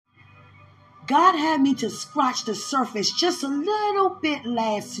God had me to scratch the surface just a little bit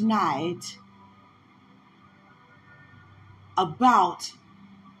last night about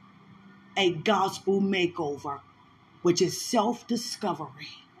a gospel makeover, which is self-discovery.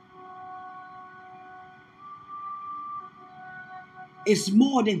 It's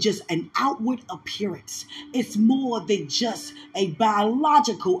more than just an outward appearance. It's more than just a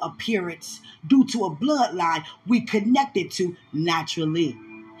biological appearance due to a bloodline we connected to naturally.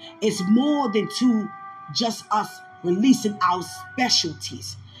 It's more than just us releasing our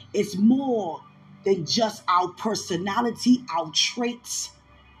specialties. It's more than just our personality, our traits.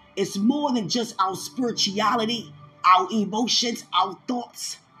 It's more than just our spirituality, our emotions, our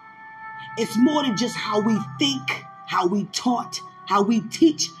thoughts. It's more than just how we think, how we taught, how we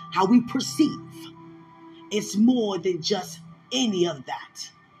teach, how we perceive. It's more than just any of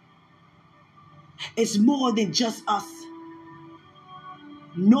that. It's more than just us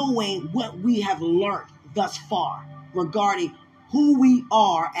knowing what we have learned thus far regarding who we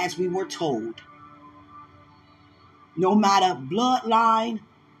are as we were told. No matter bloodline,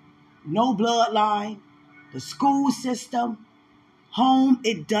 no bloodline, the school system, home,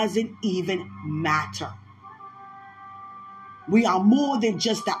 it doesn't even matter. We are more than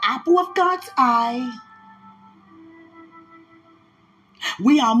just the apple of God's eye.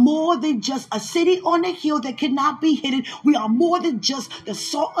 We are more than just a city on a hill that cannot be hidden. We are more than just the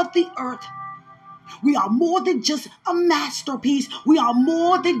salt of the earth. We are more than just a masterpiece. We are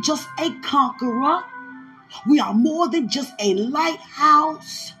more than just a conqueror. We are more than just a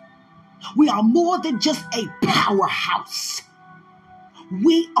lighthouse. We are more than just a powerhouse.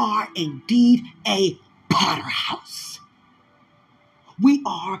 We are indeed a Potter house. We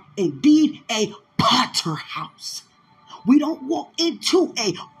are indeed a Potter house. We don't walk into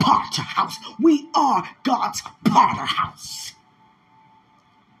a Potter house. We are God's Potter house.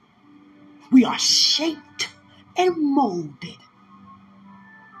 We are shaped and molded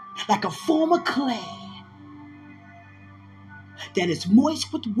like a form of clay that is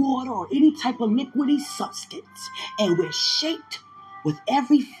moist with water or any type of liquidy substance. And we're shaped with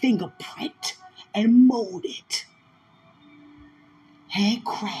every fingerprint and molded,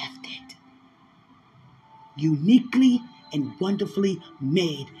 handcrafted, uniquely and wonderfully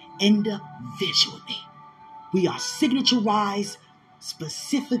made individually. We are signaturized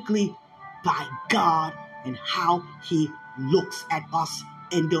specifically by God and how He looks at us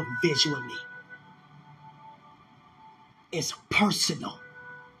individually. It's personal.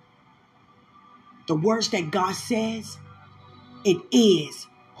 The words that God says, it is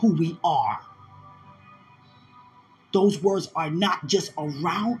who we are. Those words are not just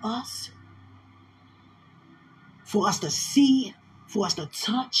around us, for us to see, for us to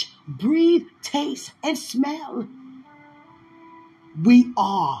touch, breathe, taste, and smell. We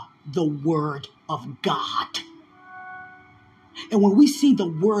are the Word of God. And when we see the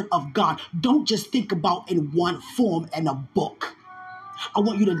Word of God, don't just think about in one form in a book. I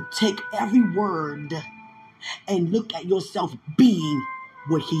want you to take every word and look at yourself being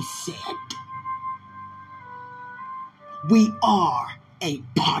what He said. We are a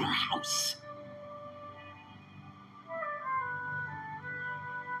Potter house.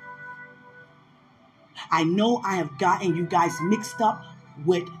 I know I have gotten you guys mixed up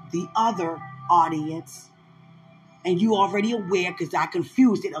with the other audience. And you already aware because I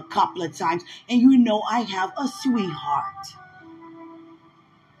confused it a couple of times. And you know I have a sweetheart.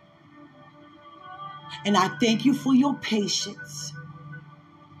 And I thank you for your patience.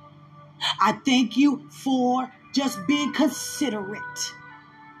 I thank you for just being considerate.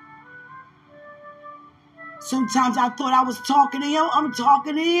 Sometimes I thought I was talking to him. I'm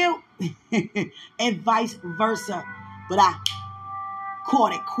talking to you. And vice versa. But I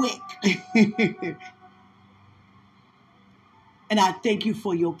caught it quick. And I thank you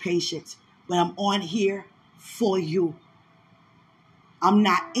for your patience. But I'm on here for you. I'm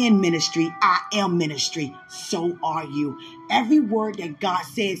not in ministry. I am ministry. So are you. Every word that God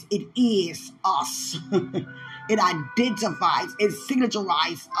says, it is us. It identifies, it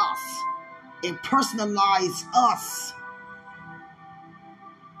signaturizes us. It personalizes us.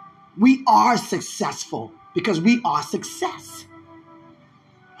 We are successful because we are success.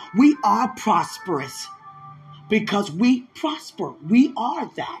 We are prosperous because we prosper. We are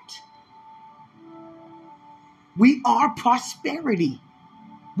that. We are prosperity.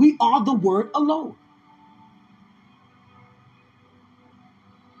 We are the word alone.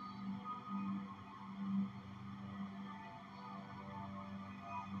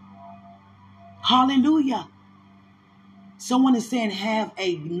 Hallelujah. Someone is saying, have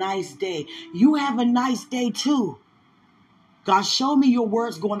a nice day. You have a nice day too. God, show me your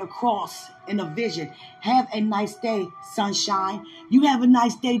words going across in a vision. Have a nice day, sunshine. You have a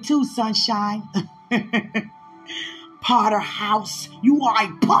nice day too, sunshine. Potter house. You are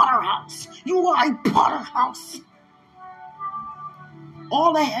a Potter house. You are a Potter house.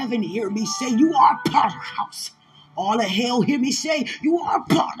 All of heaven hear me say, you are a Potter house. All of hell hear me say, you are a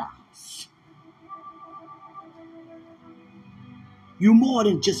Potter house. You're more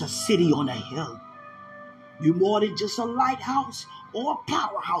than just a city on a hill. You're more than just a lighthouse or a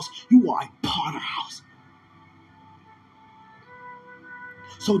powerhouse. You are a Potter house.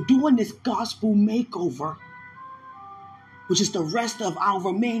 So during this gospel makeover, which is the rest of our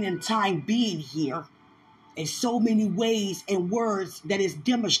remaining time being here, in so many ways and words that is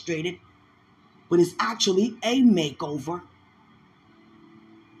demonstrated, but it's actually a makeover.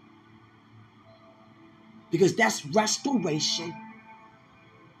 Because that's restoration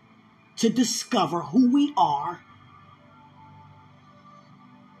to discover who we are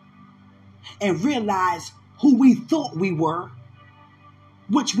and realize who we thought we were,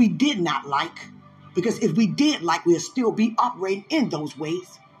 which we did not like. Because if we did like, we'd still be operating in those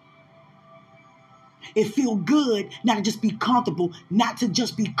ways. It feels good not to just be comfortable, not to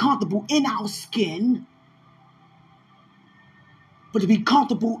just be comfortable in our skin, but to be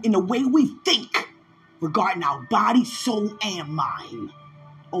comfortable in the way we think regarding our body, soul, and mind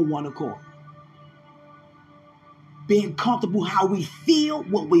on one accord. Being comfortable how we feel,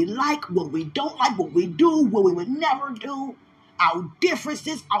 what we like, what we don't like, what we do, what we would never do, our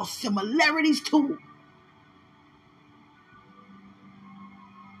differences, our similarities too.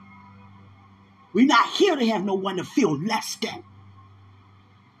 We're not here to have no one to feel less than.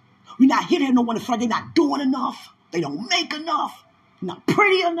 We're not here to have no one to feel like they're not doing enough. They don't make enough. Not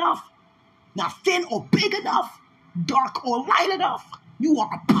pretty enough. Not thin or big enough. Dark or light enough. You are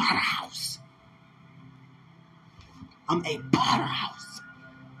a Potter house. I'm a Potter house.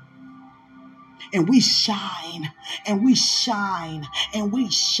 And we shine. And we shine. And we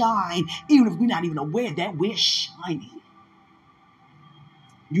shine. Even if we're not even aware that we're shining.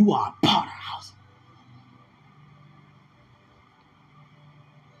 You are a Potter house.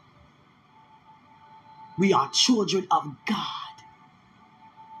 We are children of God.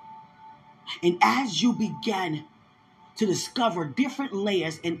 And as you begin to discover different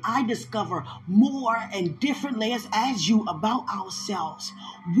layers, and I discover more and different layers as you about ourselves,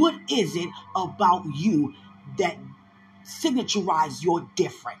 what is it about you that signaturizes your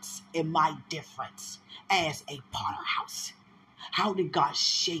difference and my difference as a Potter house? How did God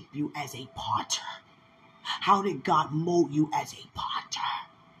shape you as a potter? How did God mold you as a potter?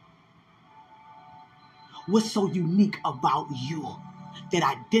 What's so unique about you that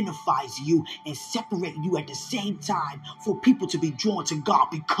identifies you and separates you at the same time for people to be drawn to God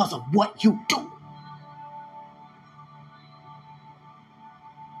because of what you do?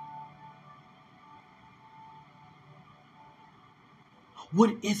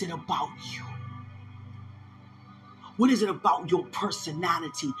 What is it about you? What is it about your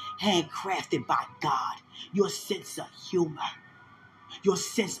personality handcrafted by God? Your sense of humor, your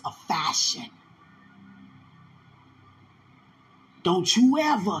sense of fashion. Don't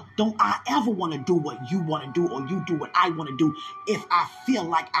I ever want to do what you want to do or you do what I want to do if I feel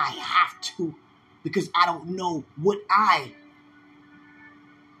like I have to, because I don't know what I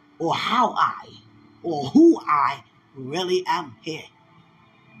or how I or who I really am here.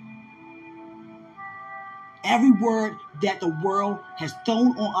 Every word that the world has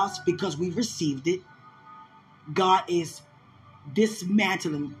thrown on us because we received it, God is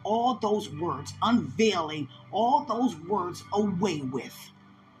dismantling all those words, unveiling all those words away with.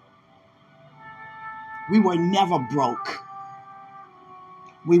 We were never broke.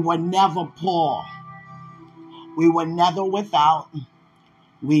 We were never poor. We were never without.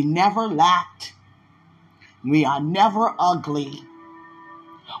 We never lacked. We are never ugly.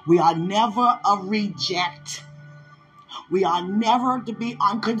 We are never a reject. We are never to be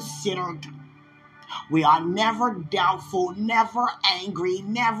unconsidered. We are never doubtful, never angry,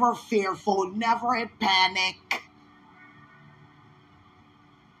 never fearful, never in panic.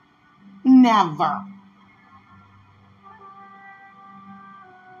 Never.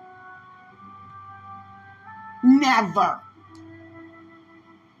 Never.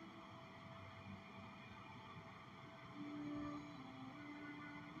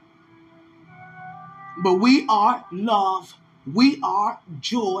 But we are love. We are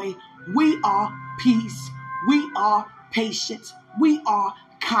joy. We are peace. We are patience. We are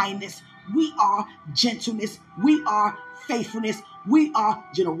kindness. We are gentleness. We are faithfulness. We are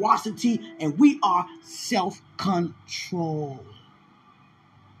generosity. And we are self-control.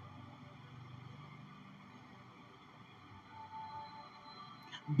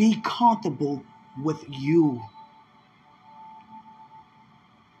 Be comfortable with you.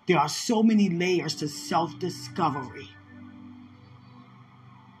 There are so many layers to self-discovery.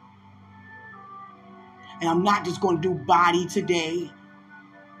 And I'm not just going to do body today,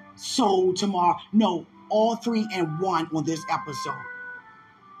 soul tomorrow. No, all three in one on this episode.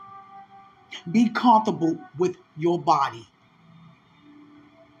 Be comfortable with your body.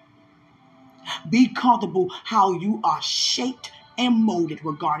 Be comfortable how you are shaped and molded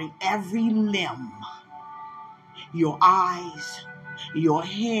regarding every limb. Your eyes, your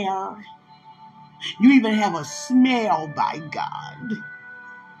hair. You even have a smell, by God.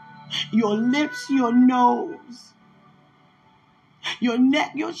 Your lips, your nose, your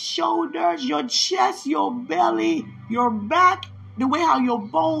neck, your shoulders, your chest, your belly, your back, the way how your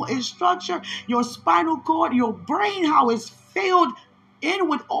bone is structured, your spinal cord, your brain, how it's filled in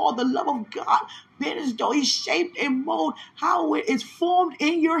with all the love of God, being as though He's shaped and molded, how it is formed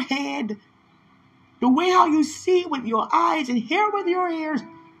in your head, the way how you see with your eyes and hear with your ears,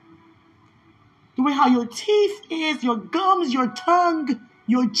 the way how your teeth is, your gums, your tongue,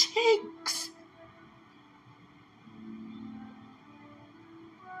 your cheeks.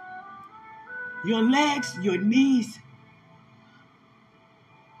 Your legs, your knees,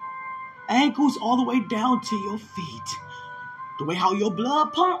 ankles, all the way down to your feet. The way how your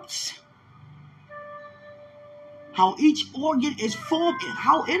blood pumps. How each organ is formed and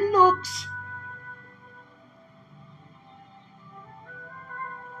how it looks.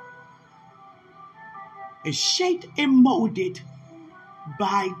 Is shaped and molded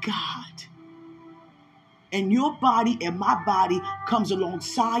by God. And your body and my body comes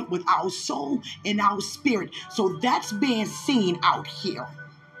alongside with our soul and our spirit. So that's being seen out here.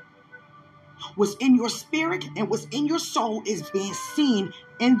 What's in your spirit and what's in your soul is being seen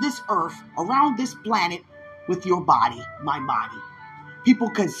in this earth, around this planet, with your body, my body. People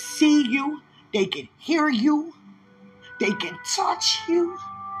can see you. They can hear you. They can touch you.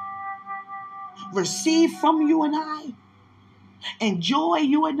 Receive from you and I. Enjoy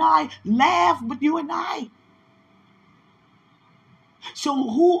you and I. Laugh with you and I. So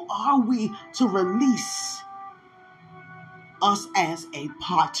who are we to release us as a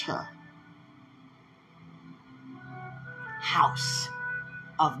potter? House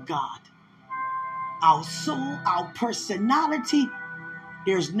of God. Our soul, our personality.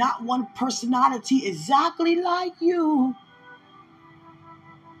 There's not one personality exactly like you.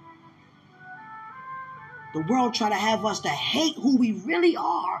 The world try to have us to hate who we really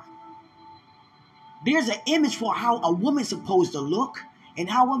are. There's an image for how a woman's supposed to look and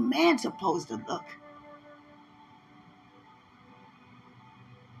how a man's supposed to look.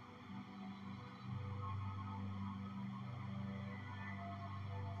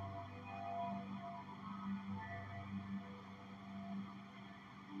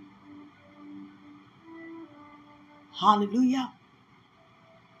 Hallelujah.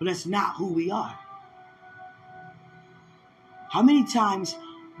 But that's not who we are. How many times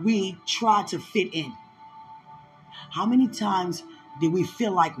we try to fit in? How many times did we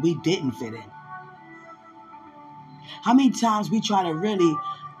feel like we didn't fit in? How many times we try to really,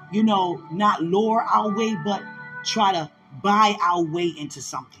 not lower our way, but try to buy our way into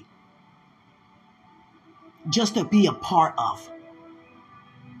something just to be a part of.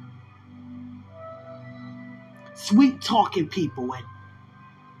 Sweet talking people and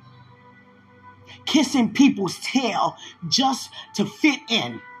kissing people's tail just to fit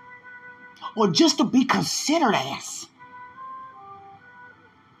in or just to be considered as.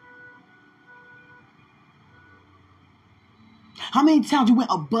 How many times you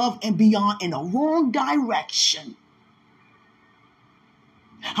went above and beyond in the wrong direction?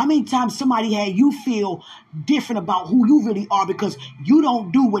 How many times somebody had you feel different about who you really are because you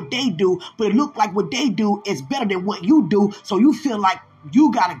don't do what they do, but it looked like what they do is better than what you do, so you feel like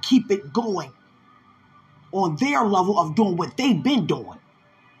you got to keep it going on their level of doing what they've been doing.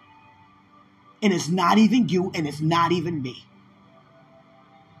 And it's not even you, and it's not even me.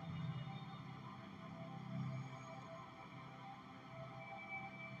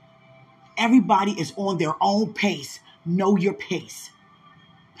 Everybody is on their own pace. Know your pace.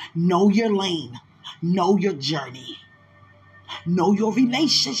 Know your lane. Know your journey. Know your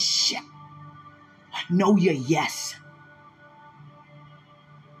relationship. Know your yes.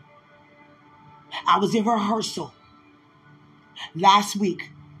 I was in rehearsal last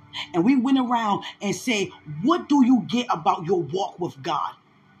week, and we went around and said, what do you get about your walk with God?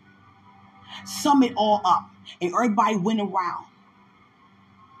 Sum it all up. And everybody went around.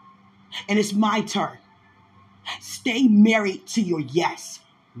 And it's my turn. Stay married to your yes.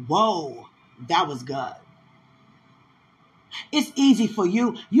 Whoa, that was good. It's easy for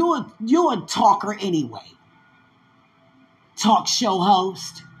you. You're a talker anyway. Talk show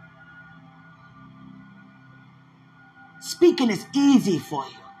host. Speaking is easy for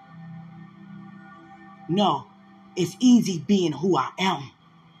you. No, it's easy being who I am.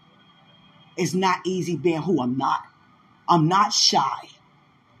 It's not easy being who I'm not. I'm not shy.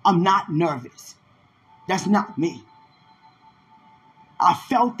 I'm not nervous. That's not me. I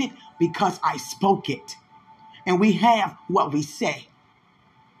felt it because I spoke it. And we have what we say.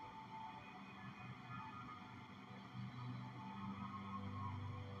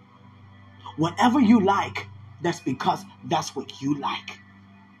 Whatever you like, that's because that's what you like.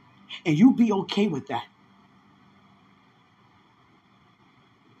 And you be okay with that.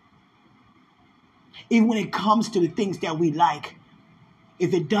 Even when it comes to the things that we like,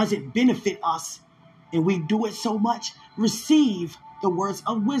 if it doesn't benefit us and we do it so much, receive the words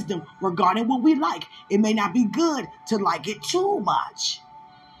of wisdom regarding what we like. It may not be good to like it too much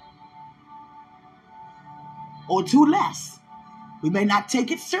or too less. We may not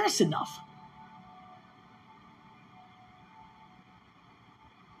take it serious enough.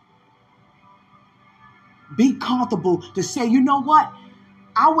 Be comfortable to say, you know what?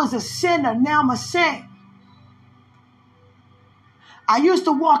 I was a sinner, now I'm a saint. I used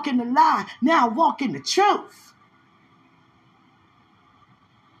to walk in the lie, now I walk in the truth.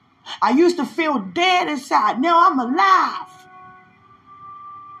 I used to feel dead inside, now I'm alive.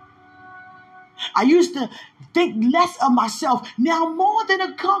 I used to think less of myself, now I'm more than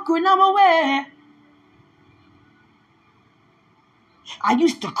a conqueror and I'm aware. I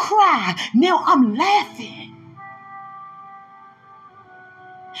used to cry, now I'm laughing.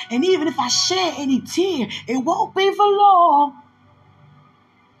 And even if I shed any tear, it won't be for long.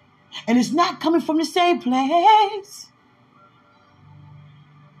 And it's not coming from the same place.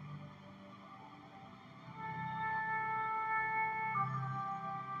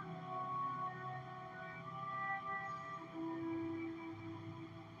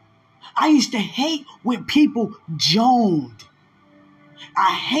 I used to hate when people joned.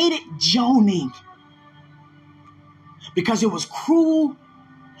 I hated joning because it was cruel,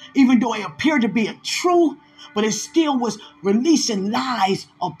 even though it appeared to be a truth, but it still was releasing lies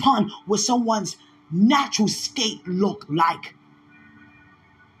upon what someone's natural state looked like.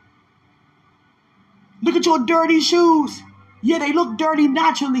 Look at your dirty shoes. Yeah, they look dirty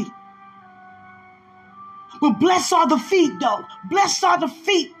naturally. But blessed are the feet, though. Blessed are the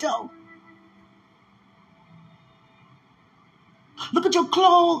feet, though. Look at your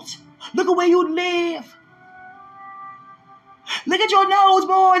clothes. Look at where you live. Look at your nose,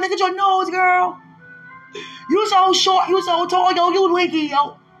 boy. Look at your nose, girl. You so short, you so tall, yo, you winky,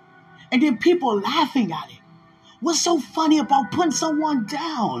 yo. And then people laughing at it. What's so funny about putting someone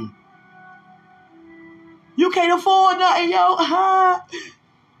down? You can't afford nothing, yo. Huh?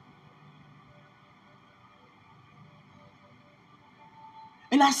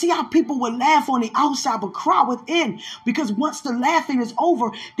 And I see how people will laugh on the outside but cry within. Because once the laughing is over,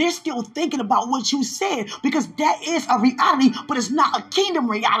 they're still thinking about what you said. Because that is a reality, but it's not a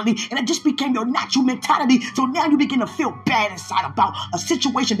kingdom reality. And it just became your natural mentality. So now you begin to feel bad inside about a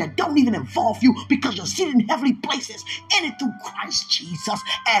situation that don't even involve you. Because you're seated in heavenly places in and through Christ Jesus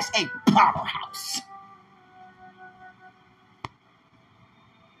as a powerhouse.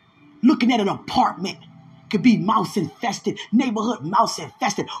 Looking at an apartment. Could be mouse infested, neighborhood mouse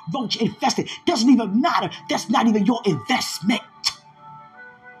infested, roach infested. Doesn't even matter. That's not even your investment.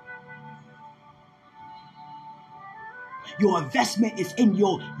 Your investment is in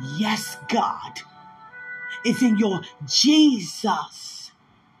your yes, God. It's in your Jesus.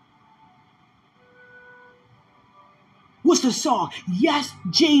 What's the song? Yes,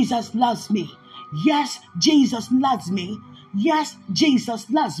 Jesus loves me. Yes, Jesus loves me. Yes, Jesus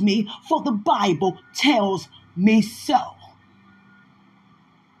loves me, for the Bible tells me so.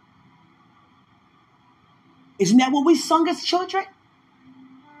 Isn't that what we sung as children?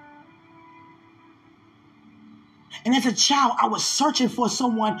 And as a child, I was searching for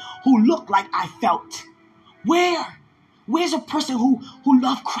someone who looked like I felt. Where's a person who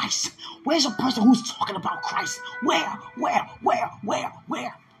loved Christ? Where's a person who's talking about Christ? Where?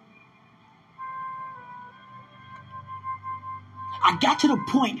 I got to the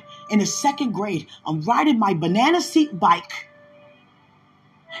point in the second grade, I'm riding my banana seat bike.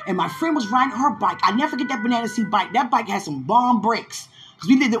 And my friend was riding her bike. I never forget that banana seat bike. That bike had some bomb brakes. Because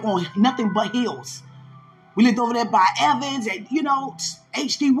we lived on nothing but hills. We lived over there by Evans and,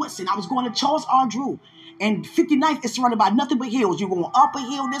 H.D. Woodson. I was going to Charles R. Drew. And 59th is surrounded by nothing but hills. You're going up a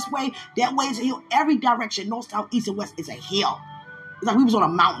hill this way. That way is a hill. Every direction, north, south, east, and west is a hill. It's like we was on a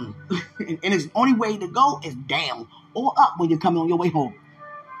mountain. And the only way to go is down. or up when you're coming on your way home.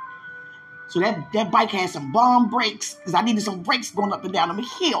 So that bike had some bomb brakes because I needed some brakes going up and down the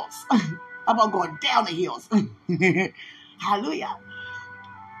hills. I'm about going down the hills. Hallelujah.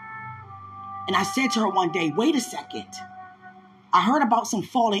 And I said to her one day, wait a second. I heard about some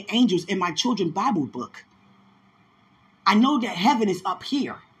fallen angels in my children's Bible book. I know that heaven is up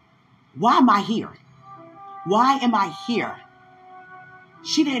here. Why am I here? Why am I here?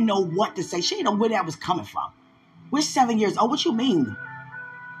 She didn't know what to say. She didn't know where that was coming from. We're 7 years old. What you mean?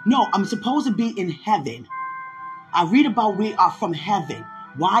 No, I'm supposed to be in heaven. I read about we are from heaven.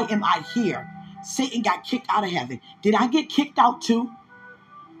 Why am I here? Satan got kicked out of heaven. Did I get kicked out too?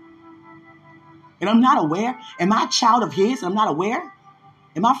 And I'm not aware. Am I a child of his? I'm not aware.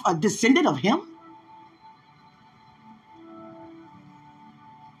 Am I a descendant of him?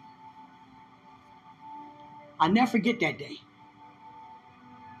 I never forget that day.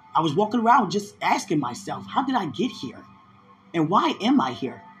 I was walking around just asking myself, how did I get here? And why am I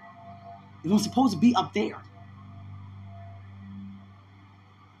here? If I'm supposed to be up there.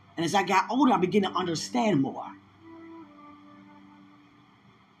 And as I got older, I began to understand more.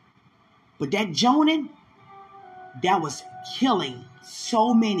 But that Jonan, that was killing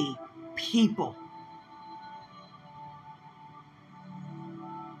so many people.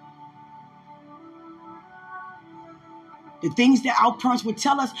 The things that our parents would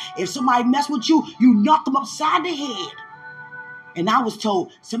tell us, if somebody mess with you, you knock them upside the head. And I was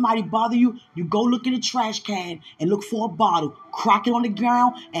told, somebody bother you, you go look in the trash can and look for a bottle, crack it on the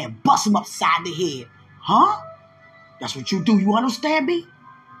ground, and bust them upside the head. Huh? That's what you do. You understand me?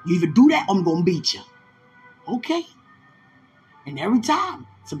 You either do that or I'm going to beat you. Okay? And every time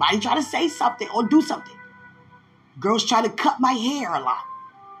somebody try to say something or do something, girls try to cut my hair a lot,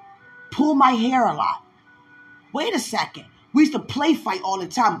 pull my hair a lot. Wait a second. We used to play fight all the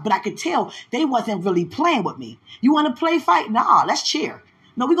time, but I could tell they wasn't really playing with me. You want to play fight? Nah, let's cheer.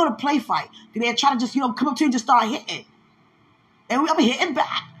 No, we're going to play fight. They're trying to just, come up to you and just start hitting. And I'm hitting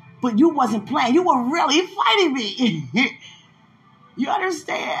back. But you wasn't playing. You were really fighting me. You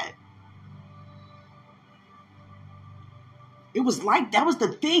understand? It was like, that was the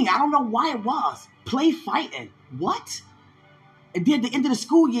thing. I don't know why it was. Play fighting. What? And then at the end of the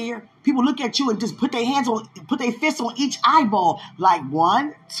school year, people look at you and just put their fists on each eyeball, like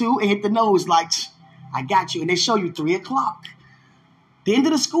 1, 2, and hit the nose, like, I got you. And they show you 3 o'clock. The end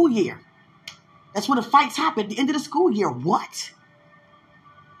of the school year. That's when the fights happen. At the end of the school year. What?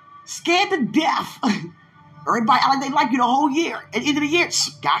 Scared to death. Everybody act like they like you the whole year. At the end of the year,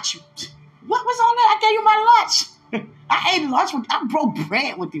 got you. What was on that? I gave you my lunch. I ate lunch with you. I broke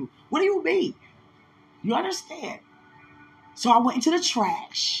bread with you. What do you mean? You understand? So I went into the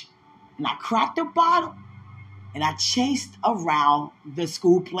trash and I cracked a bottle and I chased around the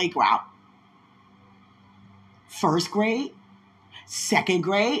school playground. 1st grade, 2nd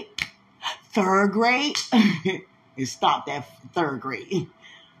grade, 3rd grade. It stopped at 3rd grade.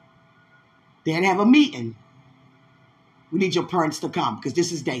 They had to have a meeting. We need your parents to come because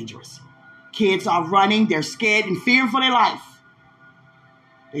this is dangerous. Kids are running. They're scared and fearing for their life.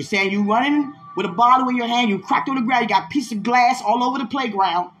 They're saying you running with a bottle in your hand. You cracked on the ground. You got a piece of glass all over the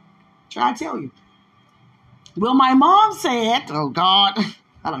playground. Trying to tell you. Well, my mom said, oh, God,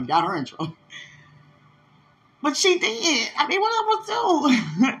 I done got her in trouble. But she did. I mean, what am I supposed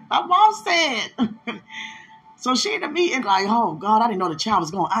to do? My mom said. So she in the meeting like, oh, God, I didn't know the child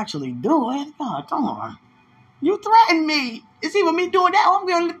was going to actually do it. God, come on. You threatened me. It's either me doing that or I'm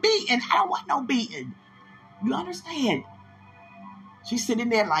going to be beaten. I don't want no beating. You understand? She's sitting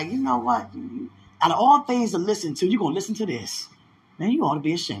there like, you know what? Out of all things to listen to, you're going to listen to this. Man, you ought to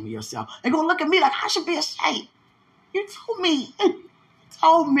be ashamed of yourself. They're going to look at me like, I should be ashamed. You told me. You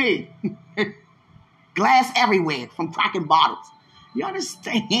told me. Glass everywhere from cracking bottles. You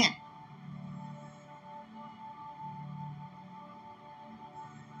understand?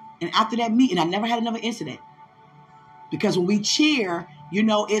 And after that meeting, I never had another incident. Because when we cheer,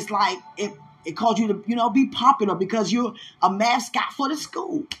 it's like it calls you to, be popular because you're a mascot for the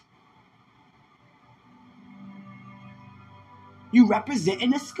school. You representing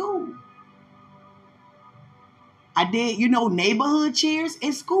the school. I did, neighborhood cheers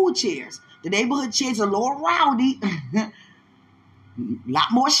and school cheers. The neighborhood cheers are a little rowdy. A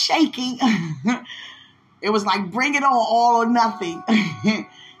lot more shaking. It was like bring it on, all or nothing.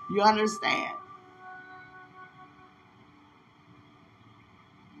 You understand?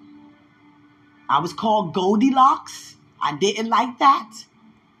 I was called Goldilocks. I didn't like that.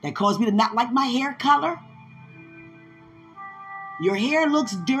 That caused me to not like my hair color. Your hair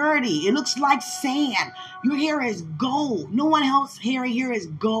looks dirty. It looks like sand. Your hair is gold. No one else's hair here is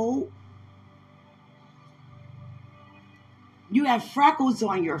gold. You have freckles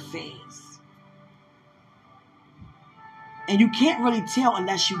on your face. And you can't really tell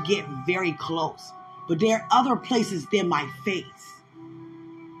unless you get very close. But there are other places than my face.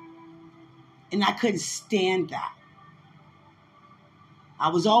 And I couldn't stand that. I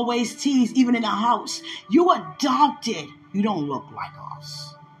was always teased, even in the house. You adopted. You don't look like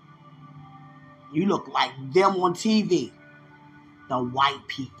us. You look like them on TV. The white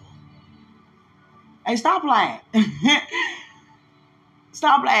people. Hey, stop lying.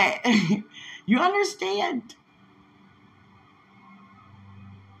 Stop lying. You understand?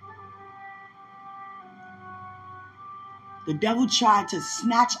 The devil tried to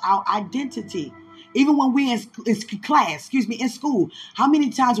snatch our identity. Even when we in school, how many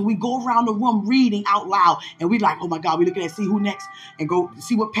times we go around the room reading out loud and we like, oh my God, we looking at see who next and go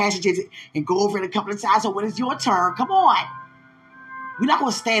see what passage is it and go over it a couple of times. So when it's your turn, come on. We're not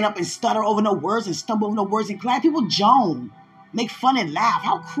going to stand up and stutter over no words and stumble over no words in class. People joan, make fun and laugh.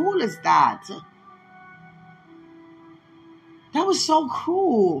 How cruel is that? That was so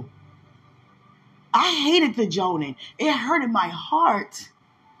cruel. I hated the joning. It hurted my heart.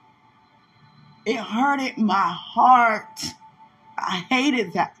 It hurted my heart. I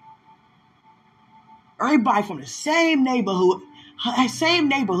hated that. Everybody from the same neighborhood.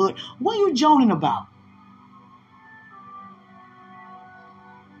 What are you joning about?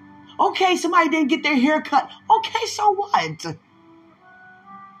 Okay, somebody didn't get their hair cut. Okay, so what?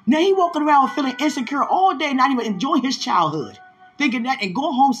 Now he walking around feeling insecure all day, not even enjoying his childhood. Thinking that and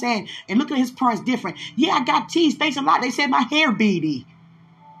go home saying and looking at his parents different. Yeah, I got teased. Thanks a lot. They said my hair beady.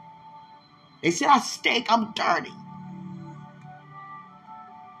 They said I stink. I'm dirty.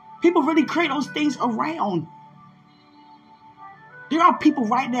 People really create those things around. There are people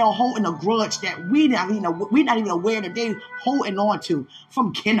right now holding a grudge that we're not even aware that they're holding on to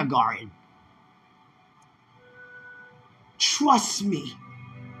from kindergarten. Trust me.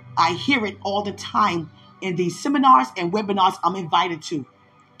 I hear it all the time in these seminars and webinars I'm invited to.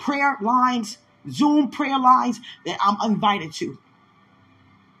 Prayer lines, Zoom prayer lines that I'm invited to.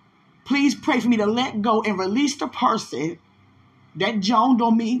 Please pray for me to let go and release the person that joned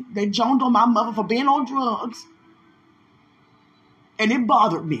on me, that joned on my mother for being on drugs. And it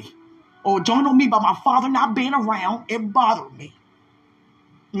bothered me. Or joned on me by my father not being around. It bothered me.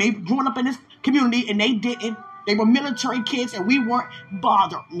 Me growing up in this community and they didn't. They were military kids and we weren't.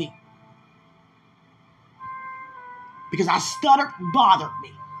 Bothered me. Because I stuttered, bothered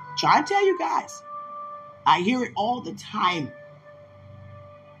me. Try to tell you guys. I hear it all the time.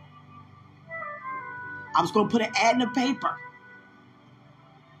 I was going to put an ad in the paper.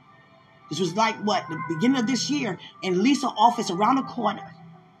 This was like, the beginning of this year in Lisa office around the corner.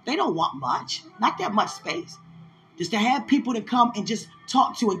 They don't want much. Not that much space. Just to have people to come and just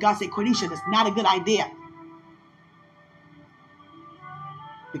talk to. And God said, Cornisha, that's not a good idea.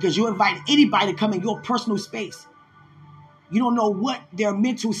 Because you invite anybody to come in your personal space. You don't know what their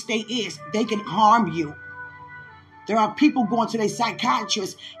mental state is. They can harm you. There are people going to their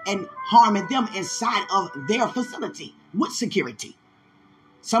psychiatrist and harming them inside of their facility with security.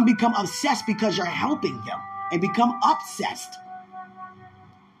 Some become obsessed because you're helping them and become obsessed.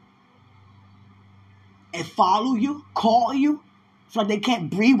 And follow you, call you, so they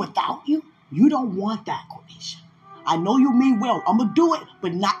can't breathe without you. You don't want that, Cornisha. I know you mean well. I'm going to do it,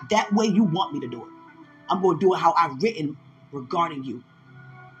 but not that way you want me to do it. I'm going to do it how I've written regarding you.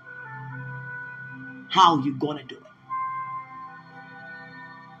 How you going to do it.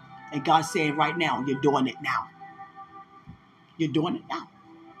 And God's saying right now, you're doing it now. You're doing it now.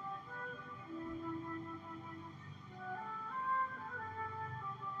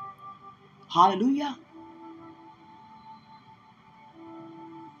 Hallelujah.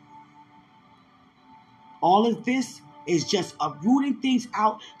 All of this is just uprooting things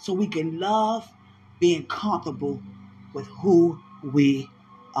out so we can love being comfortable with who we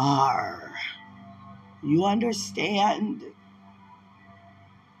are. You understand?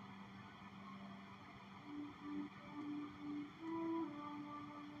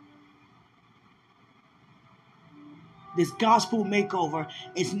 This gospel makeover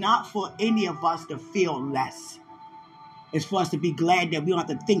is not for any of us to feel less. It's for us to be glad that we don't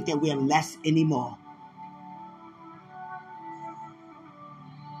have to think that we're less anymore.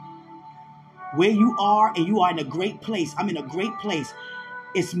 Where you are, and you are in a great place. I'm in a great place.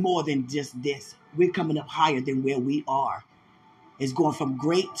 It's more than just this. We're coming up higher than where we are. It's going from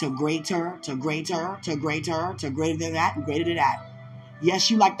great to greater, to greater, to greater, to greater than that, and greater than that. Yes,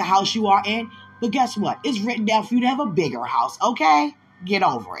 you like the house you are in, but guess what? It's written down for you to have a bigger house, okay? Get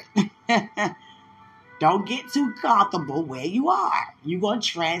over it. Don't get too comfortable where you are. You're going to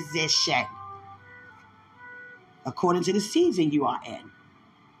transition. according to the season you are in.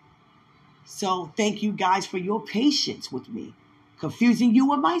 So thank you guys for your patience with me, confusing you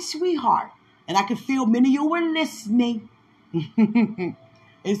with my sweetheart. And I can feel many of you were listening.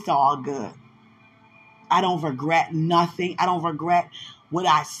 It's all good. I don't regret nothing. I don't regret what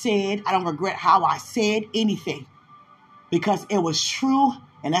I said. I don't regret how I said anything, because it was true,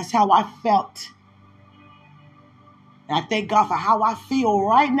 and that's how I felt. And I thank God for how I feel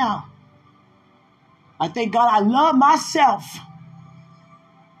right now. I thank God I love myself.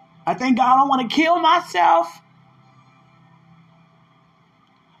 I thank God I don't want to kill myself.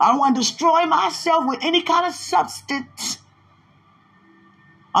 I don't want to destroy myself with any kind of substance.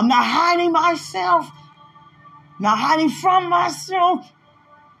 I'm not hiding myself. Not hiding from myself.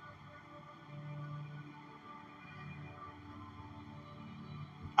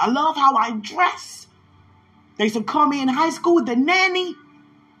 I love how I dress. They used to call me in high school the nanny.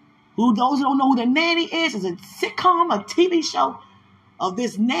 Those who don't know who the nanny is a sitcom, a TV show of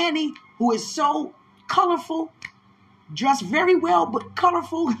this nanny who is so colorful, dressed very well, but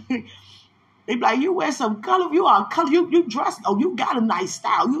colorful. They be like, you wear some color, you are color, you dress, oh, you got a nice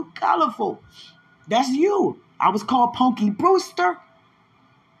style, you colorful. That's you. I was called Punky Brewster.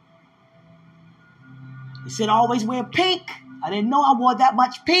 They said I always wear pink. I didn't know I wore that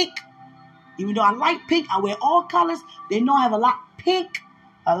much pink. Even though I like pink, I wear all colors. They know I have a lot of pink.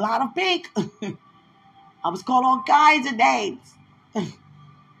 I was called all kinds of names.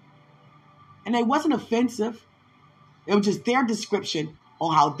 And it wasn't offensive. It was just their description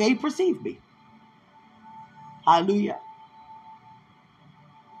on how they perceived me. Hallelujah.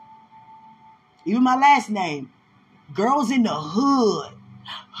 Even my last name, Girls in the Hood.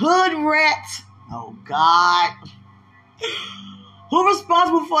 Hood rat. Oh, God. Who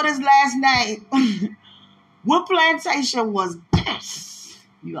responsible for this last name? What plantation was this?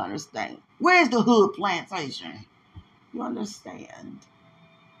 You understand? Where's the hood plantation? You understand?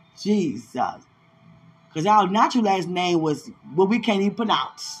 Jesus. Because our natural last name was what we can't even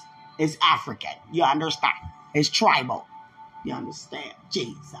pronounce. It's African. You understand? It's tribal. You understand?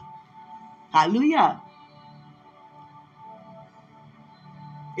 Jesus. Hallelujah.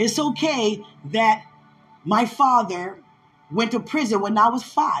 It's okay that my father went to prison when I was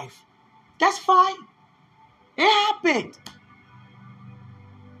 5. That's fine. It happened.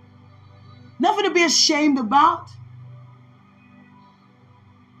 Nothing to be ashamed about.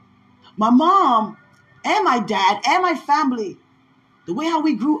 My mom and my dad and my family, the way how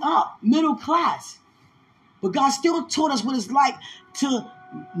we grew up, middle class. But God still taught us what it's like to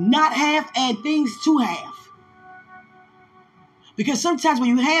not have and things to have. Because sometimes when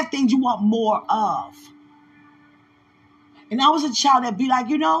you have things, you want more of. And I was a child that'd be like,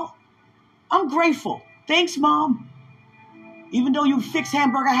 I'm grateful. Thanks, Mom. Even though you fix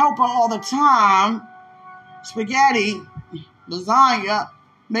hamburger helper all the time, spaghetti, lasagna,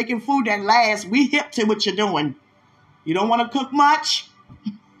 making food that lasts, we hip to what you're doing. You don't want to cook much?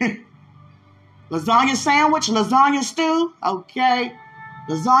 Lasagna sandwich, lasagna stew, okay.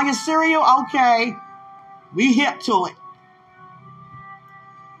 Lasagna cereal, okay. We hip to it.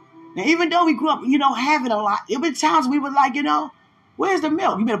 Now, even though we grew up, having a lot, there were times we were like, where's the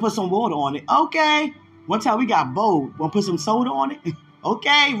milk? You better put some water on it. Okay. One time we got bold. Want to put some soda on it?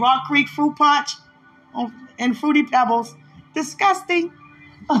 Okay. Rock Creek fruit punch and Fruity Pebbles. Disgusting.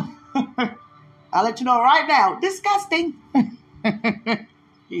 I'll let you know right now. Disgusting.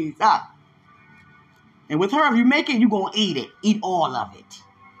 Jesus. And with her, if you make it, you're going to eat it. Eat all of it.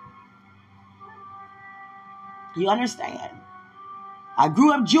 You understand? I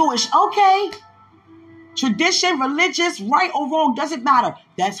grew up Jewish. Okay. Tradition, religious, right or wrong, doesn't matter.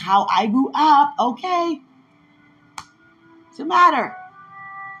 That's how I grew up. Okay. Doesn't matter.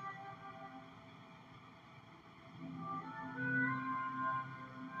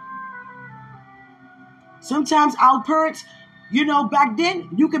 Sometimes our parents, back then,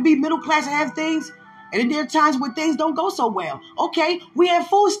 you could be middle class and have things. And then there are times where things don't go so well. Okay. We had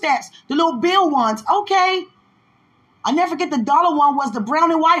food stamps, the little bill ones. Okay. I never forget the dollar one was the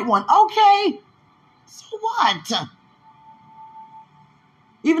brown and white one. Okay. So what?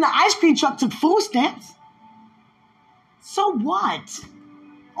 Even the ice cream truck took food stamps. So what?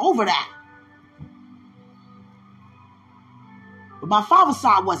 Over that. But my father's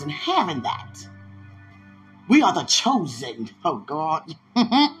side wasn't having that. We are the chosen. Oh, God.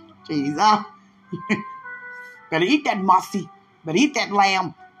 Jesus. Better eat that mossy. Better eat that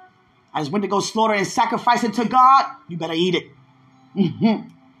lamb. I just went to go slaughter and sacrifice it to God. You better eat it.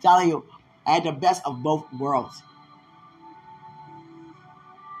 Telling you, I had the best of both worlds.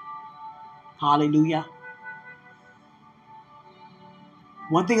 Hallelujah.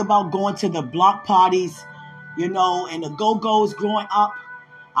 One thing about going to the block parties And the Go-Go's growing up.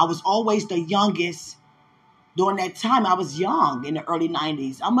 I was always the youngest. During that time, I was young in the early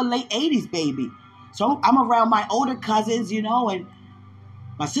 90s. I'm a late 80s baby. So I'm around my older cousins, and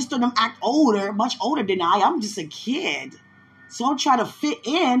my sister and them act older, much older than I. I'm just a kid. So I'm trying to fit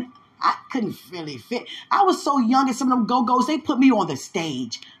in. I couldn't really fit. I was so young at some of them Go-Go's, they put me on the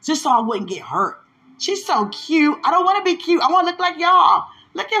stage just so I wouldn't get hurt. She's so cute. I don't want to be cute. I want to look like y'all.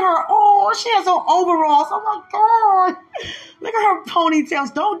 Look at her. Oh, she has on overalls. Oh, my God. Look at her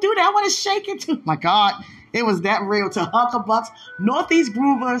ponytails. Don't do that. I want to shake it too. My God. It was that real. To Huckabucks, Northeast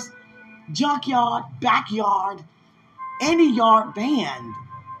Groovers, Junkyard, Backyard, any yard band.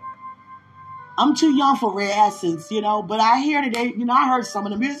 I'm too young for Rare Essence, but I hear today, I heard some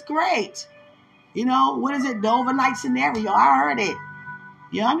of them. It's great. What is it? The Overnight Scenario. I heard it.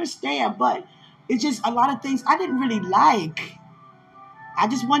 You understand? But it's just a lot of things I didn't really like. I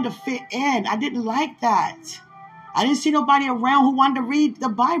just wanted to fit in. I didn't like that. I didn't see nobody around who wanted to read the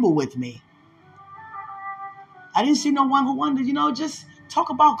Bible with me. I didn't see no one who wanted to, just talk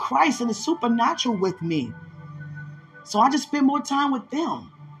about Christ and the supernatural with me. So I just spent more time with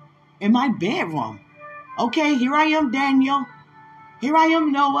them in my bedroom. Okay, here I am, Daniel. Here I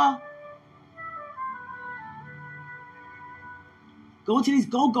am, Noah. Going to these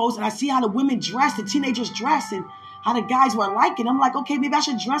Go-Go's, and I see how the women dress, the teenagers dress, and how the guys were liking. I'm like, okay, maybe I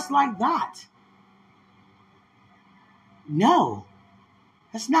should dress like that. No,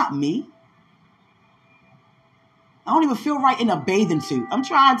 that's not me. I don't even feel right in a bathing suit. I'm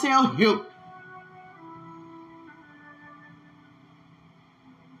trying to tell you.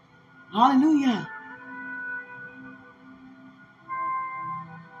 Hallelujah.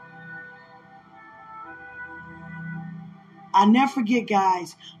 I never forget,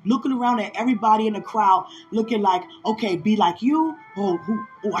 guys, looking around at everybody in the crowd, looking like, okay, be like you. Oh,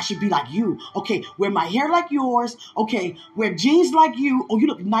 I should be like you. Okay, wear my hair like yours. Okay, wear jeans like you. Oh, you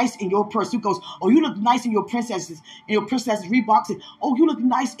look nice in your pursuit goes. Oh, you look nice in your princess Reeboks. And, oh, you look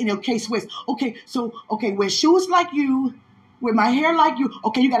nice in your K-Swiss. Okay, wear shoes like you. Wear my hair like you.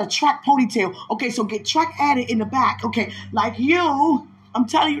 Okay, you got a track ponytail. Okay, so get track added in the back. Okay, like you. I'm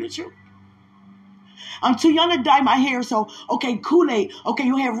telling you the truth. I'm too young to dye my hair, so, okay, Kool-Aid. Okay,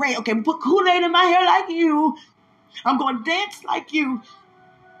 your hair red. Okay, put Kool-Aid in my hair like you. I'm going to dance like you.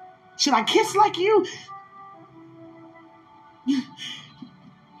 Should I kiss like you?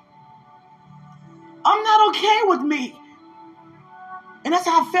 I'm not okay with me. And that's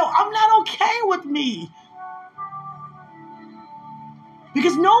how I felt. I'm not okay with me.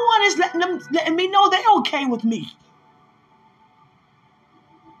 Because no one is letting me know they're okay with me.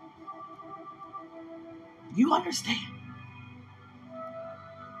 You understand?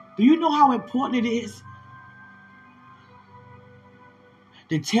 Do you know how important it is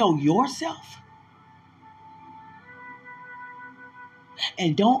to tell yourself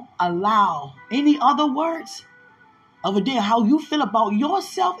and don't allow any other words of a day how you feel about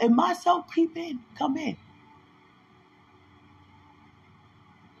yourself and myself come in?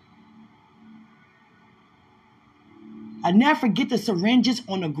 I never forget the syringes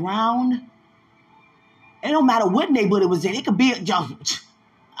on the ground. It don't matter what neighborhood it was in. It could be,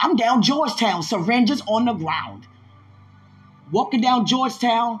 I'm down Georgetown, syringes on the ground. Walking down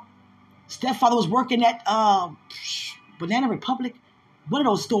Georgetown, stepfather was working at Banana Republic, one of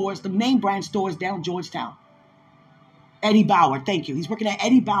those stores, the name brand stores down Georgetown. Eddie Bauer, thank you. He's working at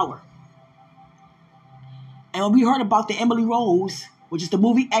Eddie Bauer. And when we heard about the Emily Rose, which is the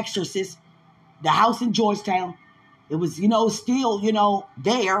movie Exorcist, the house in Georgetown, it was, still,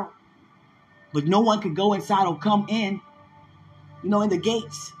 there. But no one could go inside or come in, in the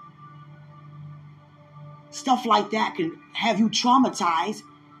gates. Stuff like that can have you traumatized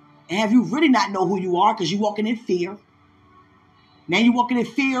and have you really not know who you are because you're walking in fear. Now you're walking in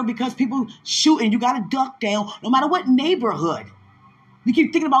fear because people shooting. You got to duck down no matter what neighborhood. We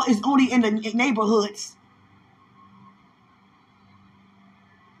keep thinking about it's only in the neighborhoods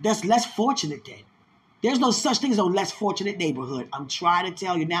that's less fortunate than. There's no such thing as a less fortunate neighborhood. I'm trying to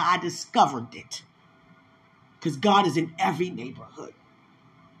tell you now, I discovered it. Because God is in every neighborhood.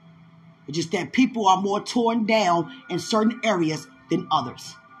 It's just that people are more torn down in certain areas than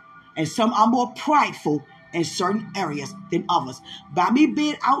others. And some are more prideful in certain areas than others. By me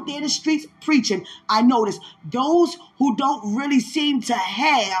being out there in the streets preaching, I notice those who don't really seem to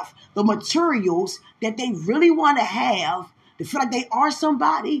have the materials that they really want to have, to feel like they are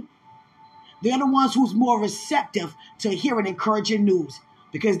somebody, they're the ones who's more receptive to hearing encouraging news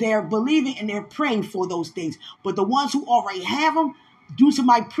because they're believing and they're praying for those things. But the ones who already have them, due to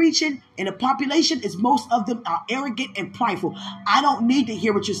my preaching and the population, is most of them are arrogant and prideful. I don't need to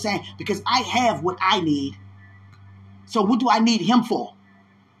hear what you're saying because I have what I need. So what do I need him for?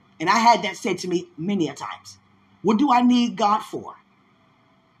 And I had that said to me many a times. What do I need God for?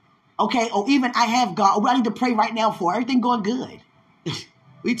 Okay, or even I have God. What do I need to pray right now for? Everything going good.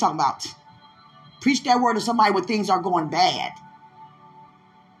 We talking about preach that word to somebody when things are going bad.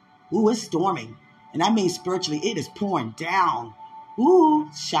 Ooh, it's storming. And I mean spiritually, it is pouring down. Ooh,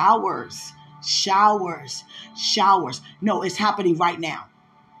 showers. No, it's happening right now.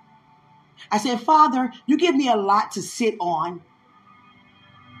 I said, Father, you give me a lot to sit on.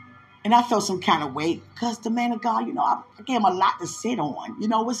 And I felt some kind of weight because the man of God, I gave him a lot to sit on. You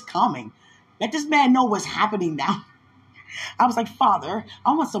know what's coming. Let this man know what's happening now. I was like, Father,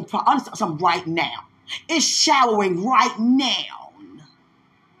 I want some right now. It's showering right now.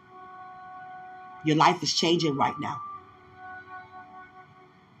 Your life is changing right now.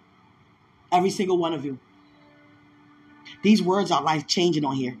 Every single one of you. These words are life changing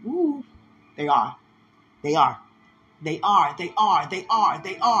on here. Ooh, they are. Because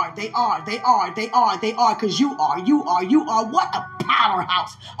you are what? A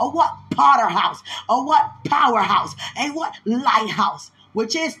powerhouse. A what? Potterhouse. A what? Powerhouse. A what? Lighthouse.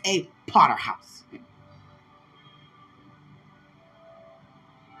 Which is a potterhouse.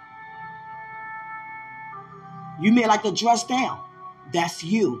 You may like to dress down. That's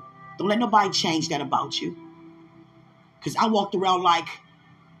you. Don't let nobody change that about you. Because I walked around like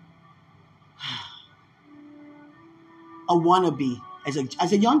a wannabe as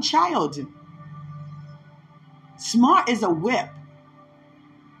a young child. Smart as a whip.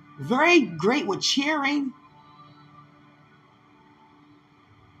 Very great with cheering.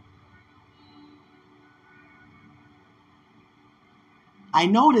 I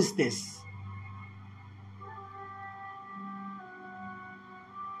noticed this.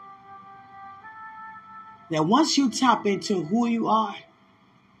 That once you tap into who you are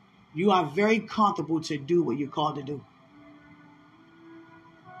very comfortable to do what you're called to do.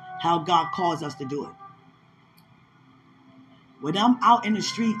 How God calls us to do it. When I'm out in the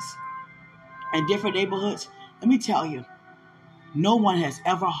streets and different neighborhoods, let me tell you, no one has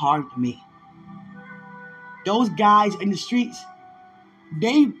ever harmed me. Those guys in the streets,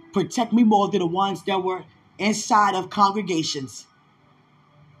 they protect me more than the ones that were inside of congregations.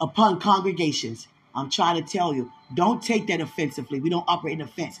 Upon congregations. I'm trying to tell you, don't take that offensively. We don't operate in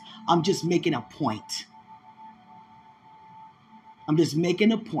offense. I'm just making a point.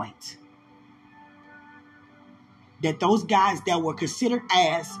 That those guys that were considered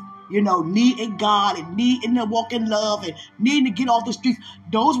as, needing God and needing to walk in love and needing to get off the streets,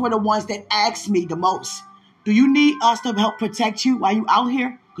 those were the ones that asked me the most. Do you need us to help protect you while you out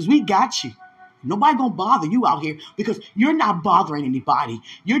here? Because we got you. Nobody gonna bother you out here because you're not bothering anybody.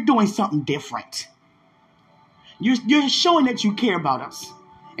 You're doing something different. You're showing that you care about us.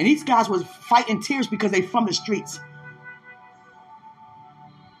 And these guys was fighting tears because they from the streets.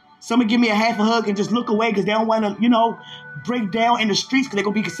 Some would give me a half a hug and just look away because they don't want to, break down in the streets because they're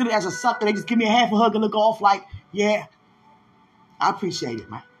going to be considered as a sucker. They just give me a half a hug and look off like, yeah, I appreciate it,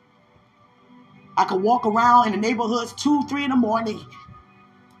 man. I could walk around in the neighborhoods 2, 3 in the morning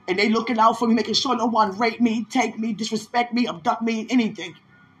and they looking out for me, making sure no one rape me, take me, disrespect me, abduct me, anything.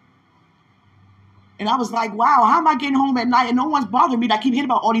 And I was like, wow, how am I getting home at night and no one's bothering me? I keep hearing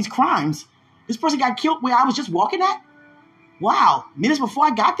about all these crimes. This person got killed where I was just walking at? Wow, minutes before I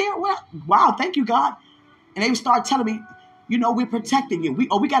got there? Wow, thank you, God. And they would start telling me, we're protecting you. We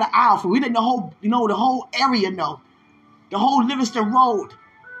got an aisle for you. We letting the whole, the whole area know. The whole Livingston Road.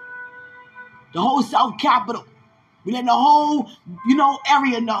 The whole South Capitol. We letting the whole,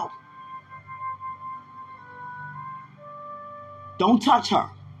 area know. Don't touch her.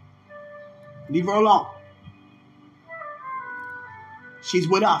 Leave her alone. She's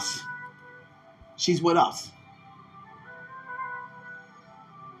with us. She's with us.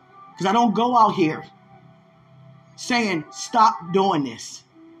 Because I don't go out here saying, stop doing this.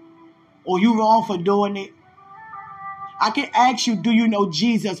 Or you wrong for doing it. I can ask you, do you know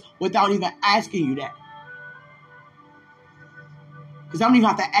Jesus without even asking you that? Because I don't even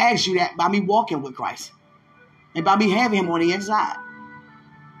have to ask you that by me walking with Christ. And by me having him on the inside.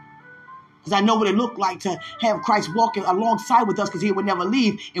 Because I know what it looked like to have Christ walking alongside with us because he would never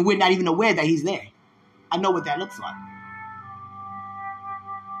leave and we're not even aware that he's there. I know what that looks like.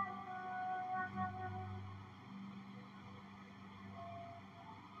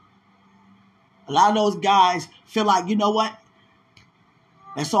 A lot of those guys feel like, you know what?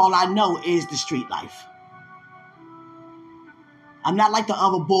 That's all I know is the street life. I'm not like the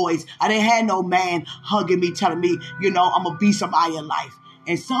other boys. I didn't have no man hugging me, telling me, I'm going to be somebody in life.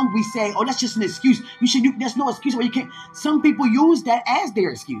 And some we say, oh, that's just an excuse. There's no excuse where you can't. Some people use that as their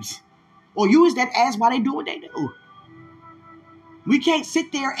excuse. Or use that as why they do what they do. We can't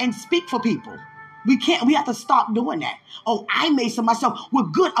sit there and speak for people. We can't. We have to stop doing that. Oh, I made some myself. Well,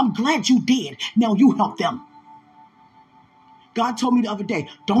 good. I'm glad you did. Now you help them. God told me the other day,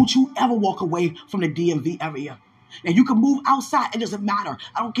 don't you ever walk away from the DMV area. Now you can move outside. It doesn't matter.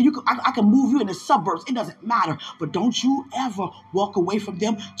 I don't care. I can move you in the suburbs. It doesn't matter. But don't you ever walk away from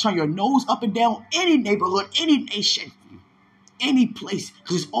them. Turn your nose up and down any neighborhood, any nation, any place.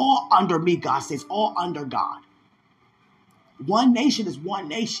 Because it's all under me, God says. All under God. One nation is one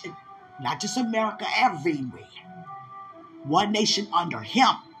nation. Not just America, everywhere. One nation under him.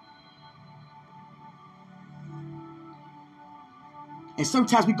 And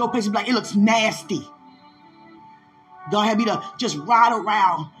sometimes we go places like, it looks nasty. God had me to just ride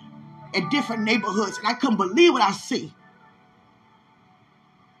around in different neighborhoods, and I couldn't believe what I see.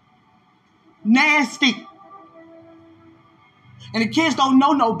 Nasty. And the kids don't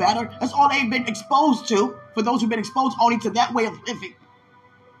know no better. That's all they've been exposed to. For those who've been exposed only to that way of living.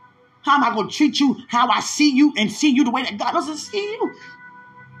 How am I going to treat you how I see you and see you the way that God doesn't see you?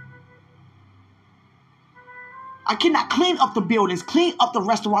 I cannot clean up the buildings, clean up the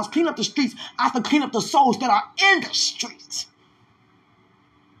restaurants, clean up the streets. I have to clean up the souls that are in the streets.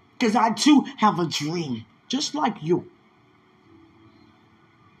 Because I too have a dream, just like you.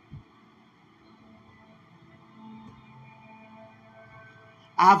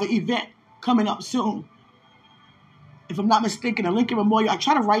 I have an event coming up soon. If I'm not mistaken, a Lincoln Memorial. I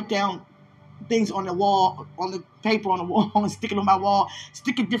try to write down things on the wall, on the paper on the wall, and stick it on my wall,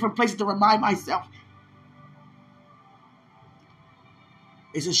 stick it different places to remind myself.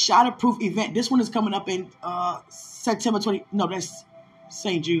 It's a shatterproof event. This one is coming up in September 20. No, that's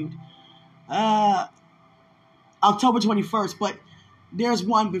St. Jude. October 21st. But there's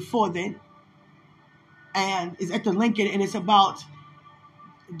one before then. And it's at the Lincoln. And it's about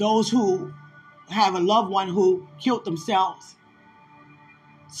those who have a loved one who killed themselves.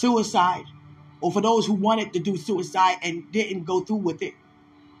 Suicide. Or for those who wanted to do suicide and didn't go through with it.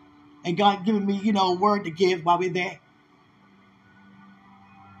 And God giving me, a word to give while we're there.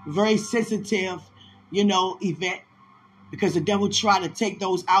 Very sensitive, event. Because the devil tried to take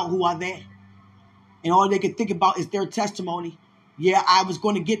those out who are there. And all they could think about is their testimony. Yeah, I was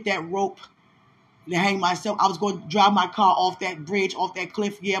going to get that rope to hang myself. I was going to drive my car off that bridge, off that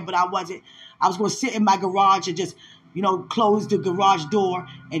cliff. Yeah, but I wasn't. I was going to sit in my garage and just, close the garage door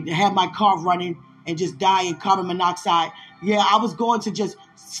and have my car running and just die in carbon monoxide. Yeah, I was going to just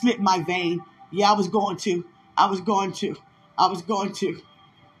slit my vein. Yeah, I was going to.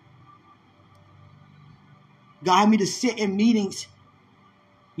 God had me to sit in meetings,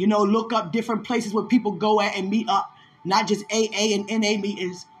 look up different places where people go at and meet up. Not just AA and NA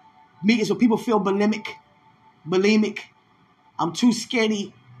meetings. Meetings where people feel bulimic. I'm too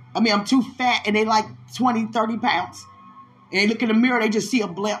skinny. I'm too fat and they like 20, 30 pounds. And they look in the mirror, they just see a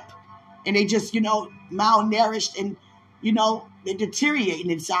blimp. And they just, malnourished and, they're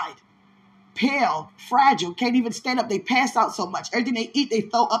deteriorating inside. Pale, fragile, can't even stand up. They pass out so much. Everything they eat, they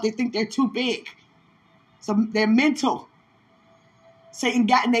throw up. They think they're too big. So they're mental. Satan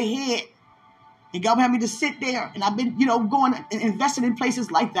got in their head. And God had me to sit there. And I've been, going and investing in places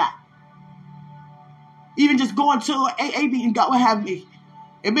like that. Even just going to an AA meeting, God would have me.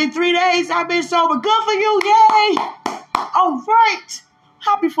 It's been 3 days. I've been sober. Good for you. Yay. All right.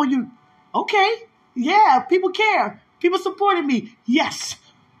 Happy for you. Okay. Yeah. People care. People supported me. Yes.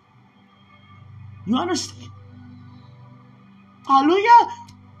 You understand? Hallelujah.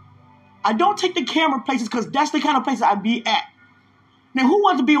 I don't take the camera places because that's the kind of place I'd be at. Now, who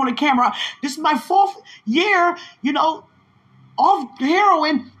wants to be on the camera? This is my 4th year, off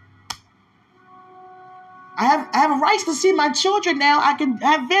heroin. I have a right to see my children now. I can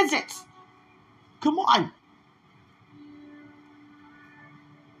have visits. Come on.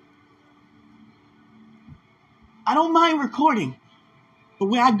 I don't mind recording. But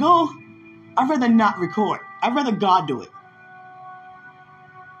when I go, I'd rather not record. I'd rather God do it.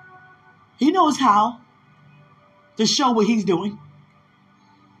 He knows how to show what he's doing.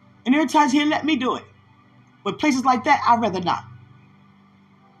 And there are times he'll let me do it. But places like that, I'd rather not.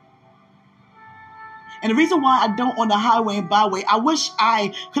 And the reason why I don't on the highway and byway, I wish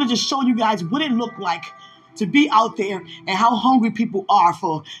I could have just shown you guys what it looked like to be out there and how hungry people are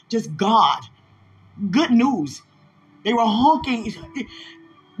for just God. Good news. They were honking.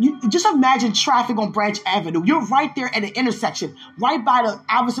 You just imagine traffic on Branch Avenue. You're right there at the intersection, right by the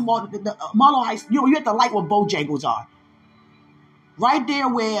Alverson Mall, the Marlow Heights. You're at the light where Bojangles are. Right there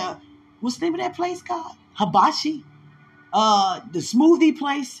where, what's the name of that place, God? Hibachi. The smoothie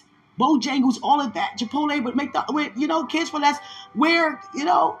place. Bojangles, all of that. Chipotle would make the, kids for less. Where,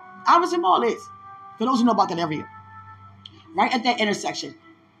 Alverson Mall is. For those who know about that area. right at that intersection.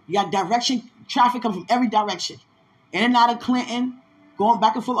 You got direction, traffic coming from every direction. In and out of Clinton, going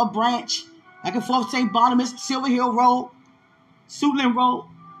back and forth up Branch, back and forth St. Barnabas, Silver Hill Road, Suitland Road,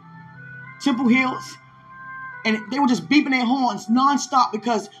 Temple Hills. And they were just beeping their horns nonstop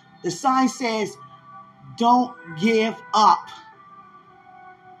because the sign says, don't give up.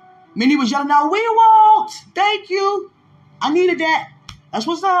 Many was yelling out, we won't. Thank you. I needed that. That's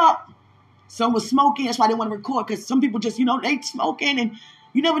what's up. Some was smoking. That's why I didn't want to record, because some people just, they smoking, and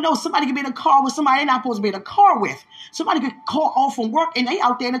you never know. Somebody could be in a car with somebody they're not supposed to be in a car with. Somebody could call off from work and they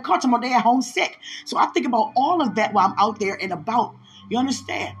out there in the car talking about they at home sick. So I think about all of that while I'm out there and about. You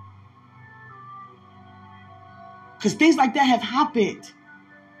understand? Because things like that have happened.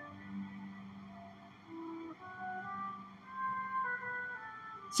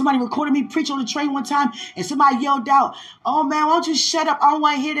 Somebody recorded me preach on the train one time, and somebody yelled out, oh man, why don't you shut up? I don't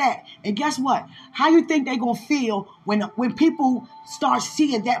want to hear that. And guess what? How you think they're going to feel when people start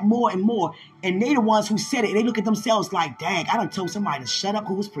seeing that more and more, and they the ones who said it, they look at themselves like, dang, I done told somebody to shut up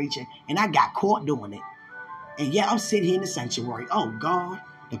who was preaching, and I got caught doing it. And yeah, I'm sitting here in the sanctuary. Oh God,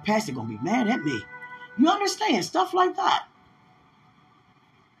 the pastor going to be mad at me. You understand? Stuff like that.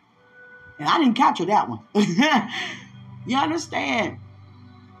 And I didn't capture that one. You understand?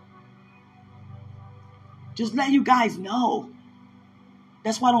 Just let you guys know.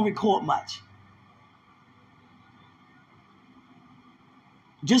 That's why I don't record much.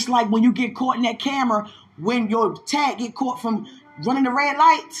 Just like when you get caught in that camera, when your tag get caught from running the red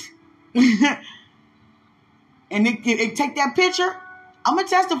light, and it take that picture, I'm going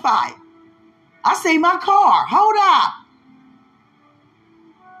to testify. I saved my car. Hold up.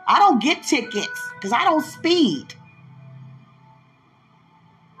 I don't get tickets because I don't speed.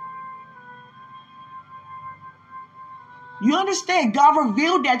 You understand? God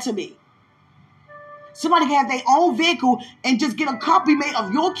revealed that to me. Somebody can have their own vehicle and just get a copy made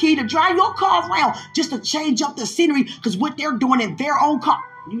of your key to drive your car around just to change up the scenery, because what they're doing in their own car.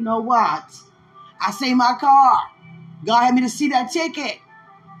 You know what? I saved my car. God had me to see that ticket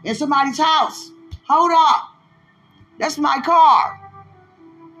in somebody's house. Hold up. That's my car.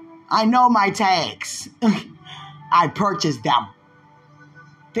 I know my tags. I purchased them.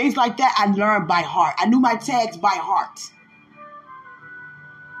 Things like that I learned by heart. I knew my tags by heart.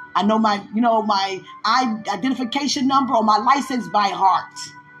 I know my identification number or my license by heart.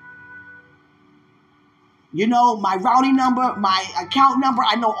 My routing number, my account number,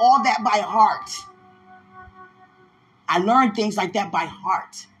 I know all that by heart. I learned things like that by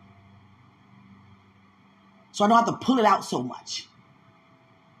heart. So I don't have to pull it out so much.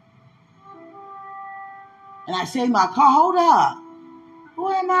 And I say, my car, hold up.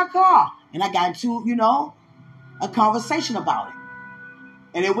 Who in my car? And I got into, a conversation about it.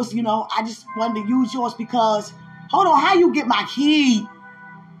 And it was, I just wanted to use yours because, hold on, how you get my key?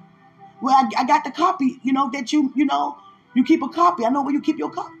 Well, I got the copy, that you keep a copy. I know where you keep your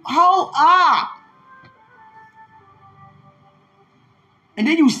copy. Hold up. And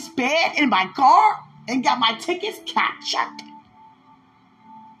then you sped in my car and got my tickets captured.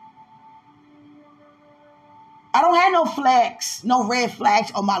 I don't have no flags, no red flags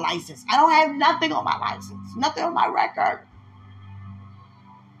on my license. I don't have nothing on my license, nothing on my record.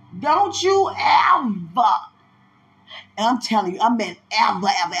 Don't you ever. And I'm telling you, I meant ever.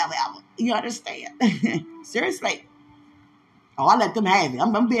 You understand? Seriously. Oh, I let them have it.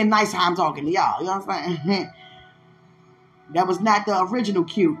 I'm being nice how I'm talking to y'all. You know what I'm saying? That was not the original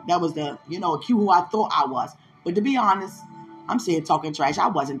Q. That was the, Q who I thought I was. But to be honest, I'm saying talking trash. I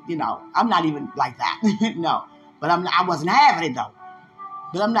wasn't, I'm not even like that. No. But I wasn't having it though.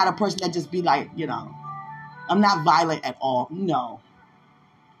 But I'm not a person that just be like, I'm not violent at all. No.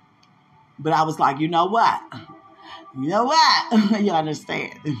 But I was like, you know what? You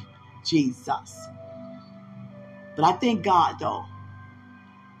understand? Jesus. But I thank God, though,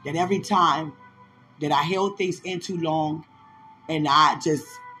 that every time that I held things in too long and I just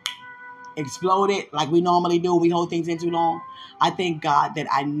exploded like we normally do, we hold things in too long, I thank God that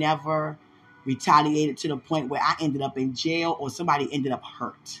I never retaliated to the point where I ended up in jail or somebody ended up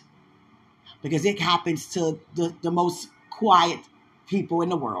hurt. Because it happens to the most quiet people in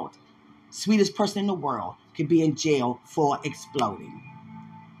the world. Sweetest person in the world could be in jail for exploding.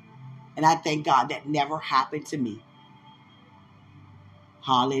 And I thank God that never happened to me.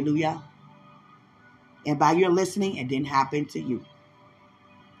 Hallelujah. And by your listening, it didn't happen to you.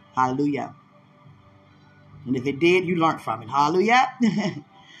 Hallelujah. And if it did, you learned from it. Hallelujah.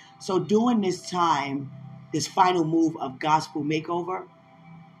 So during this time, this final move of Gospel Makeover,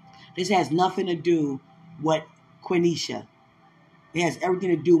 this has nothing to do with Quenisha. It has everything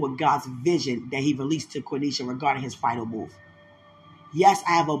to do with God's vision that he released to Quenisha regarding his final move. Yes,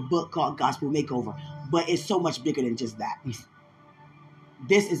 I have a book called Gospel Makeover, but it's so much bigger than just that.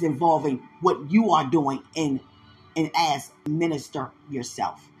 This is involving what you are doing and as minister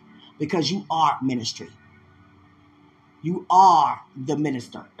yourself, because you are ministry. You are the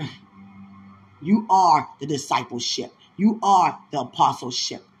minister. You are the discipleship. You are the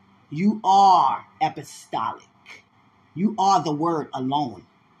apostleship. You are apostolic. You are the word alone.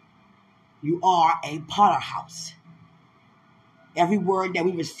 You are a potter house. Every word that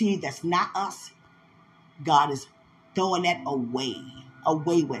we receive that's not us, God is throwing that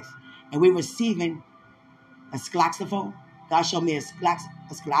away with. And we're receiving a sclaxophone. God showed me a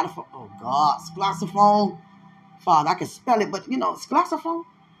sclaxophone. Oh God, sclaxophone. Father, I can spell it, but sclaxophone.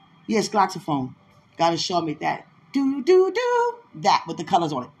 Yeah, sclaxophone. God has shown me that. Do that with the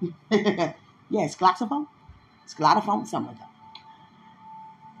colors on it. Yeah, sclaxophone, sclaxophone, something like that.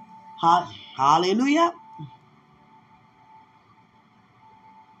 Hallelujah.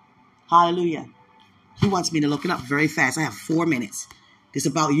 Hallelujah. He wants me to look it up very fast. I have 4 minutes. This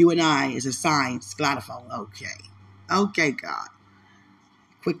about you and I is a sign. Sclaxophone. Okay. Okay, God.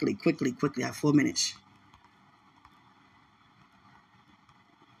 Quickly. I have 4 minutes.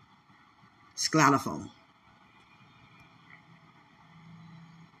 Sclaxophone.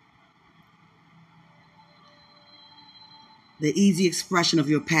 The easy expression of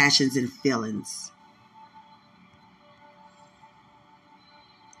your passions and feelings.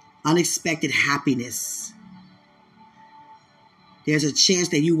 Unexpected happiness. There's a chance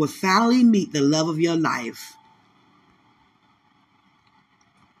that you will finally meet the love of your life.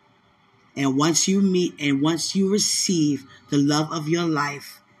 And once you meet and once you receive the love of your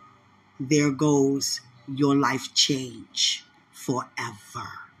life, there goes your life change forever.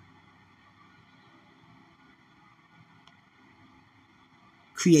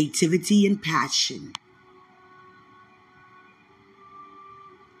 Creativity and passion.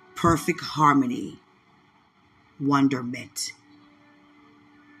 Perfect harmony. Wonderment.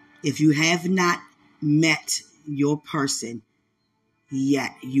 If you have not met your person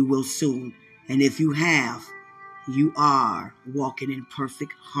yet, you will soon. And if you have, you are walking in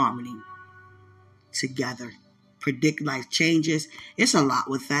perfect harmony together. Predict life changes. It's a lot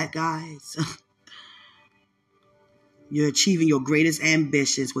with that, guys. You're achieving your greatest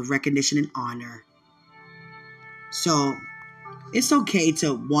ambitions with recognition and honor. So it's okay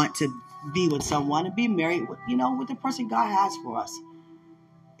to want to be with someone and be married with, with the person God has for us.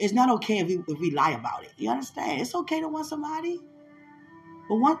 It's not okay if we lie about it. You understand? It's okay to want somebody,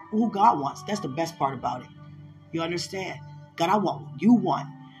 but want who God wants. That's the best part about it. You understand? God, I want what you want.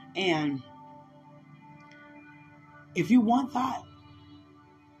 And if you want that,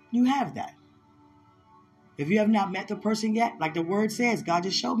 you have that. If you have not met the person yet, like the word says, God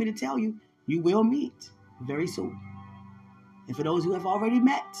just showed me to tell you, you will meet very soon. And for those who have already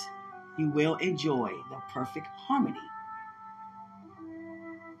met, you will enjoy the perfect harmony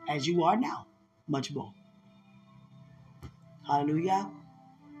as you are now, much more. Hallelujah.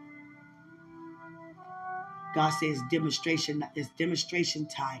 God says demonstration is demonstration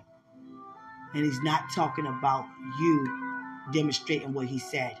time. And he's not talking about you demonstrating what he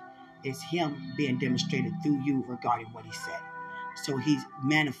said. It's him being demonstrated through you regarding what he said. So he's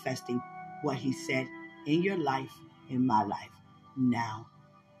manifesting what he said in your life, in my life, now.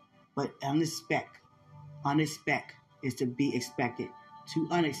 But unexpect is to be expected. To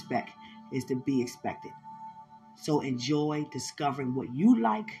unexpect is to be expected. So enjoy discovering what you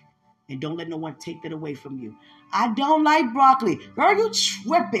like and don't let no one take that away from you. I don't like broccoli. Girl, you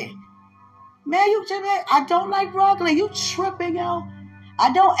tripping. Man, you tripping. I don't like broccoli. You tripping, yo.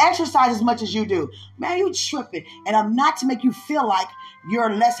 I don't exercise as much as you do. Man, you tripping. And I'm not to make you feel like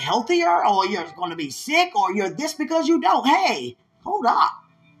you're less healthier or you're going to be sick or you're this because you don't. Hey, hold up.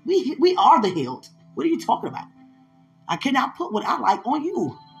 We are the healed. What are you talking about? I cannot put what I like on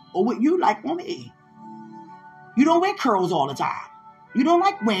you or what you like on me. You don't wear curls all the time. You don't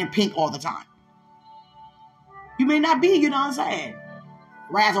like wearing pink all the time. You may not be, you know what I'm saying,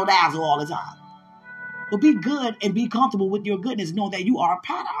 razzle-dazzle all the time. But be good and be comfortable with your goodness. Know that you are a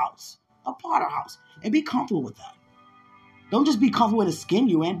potter house. And be comfortable with that. Don't just be comfortable with the skin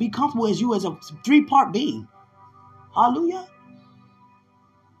you're in. Be comfortable as you as a 3-part being. Hallelujah.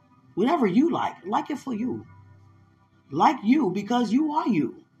 Whatever you like it for you. Like you because you are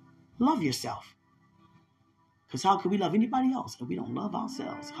you. Love yourself. Because how can we love anybody else if we don't love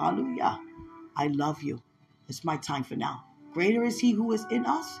ourselves? Hallelujah. I love you. It's my time for now. Greater is he who is in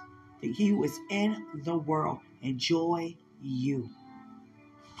us than he who is in the world. Enjoy you.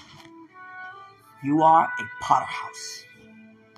 You are a potter house.